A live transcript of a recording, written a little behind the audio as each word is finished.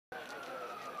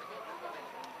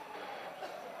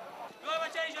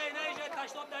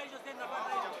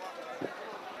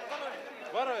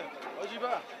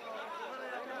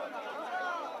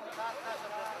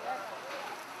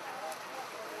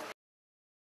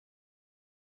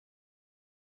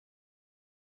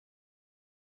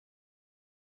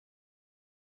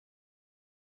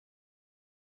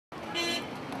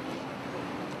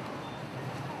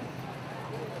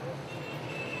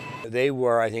They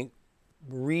were, I think,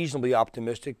 reasonably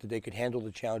optimistic that they could handle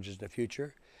the challenges in the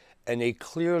future, and they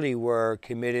clearly were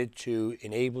committed to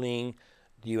enabling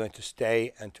the UN to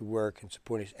stay and to work and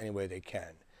support us any way they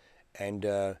can. And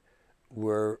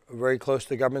we're very close to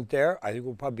the government there. I think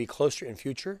we'll probably be closer in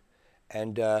future,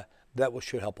 and that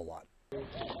should help a lot.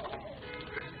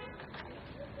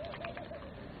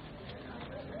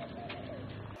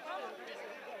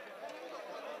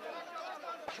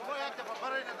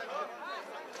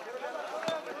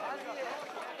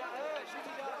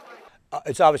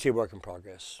 It's obviously a work in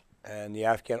progress, and the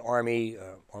Afghan army,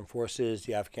 armed forces,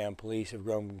 the Afghan police have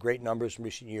grown in great numbers in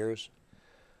recent years.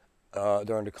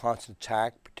 They're under constant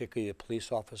attack, particularly the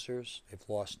police officers. They've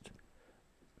lost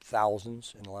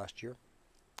thousands in the last year.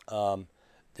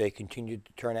 They continue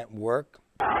to turn out and work.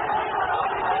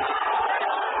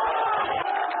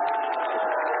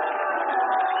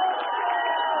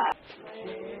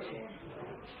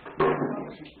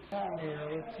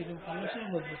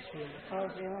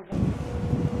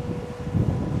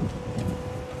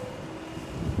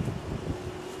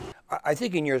 I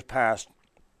think in years past,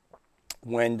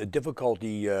 when the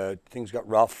difficulty, things got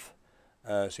rough,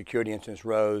 security incidents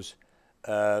rose,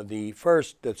 the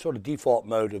sort of default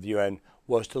mode of the UN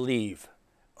was to leave,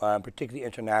 particularly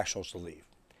internationals to leave.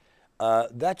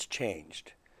 That's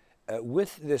changed.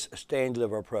 With this stay and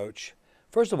deliver approach,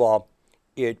 first of all,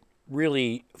 it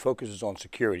really focuses on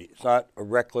security. It's not a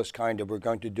reckless kind of we're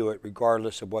going to do it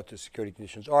regardless of what the security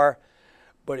conditions are,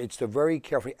 but it's to very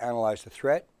carefully analyze the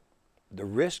threat, the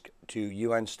risk to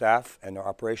UN staff and their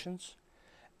operations,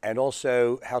 and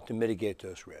also how to mitigate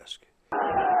those risks.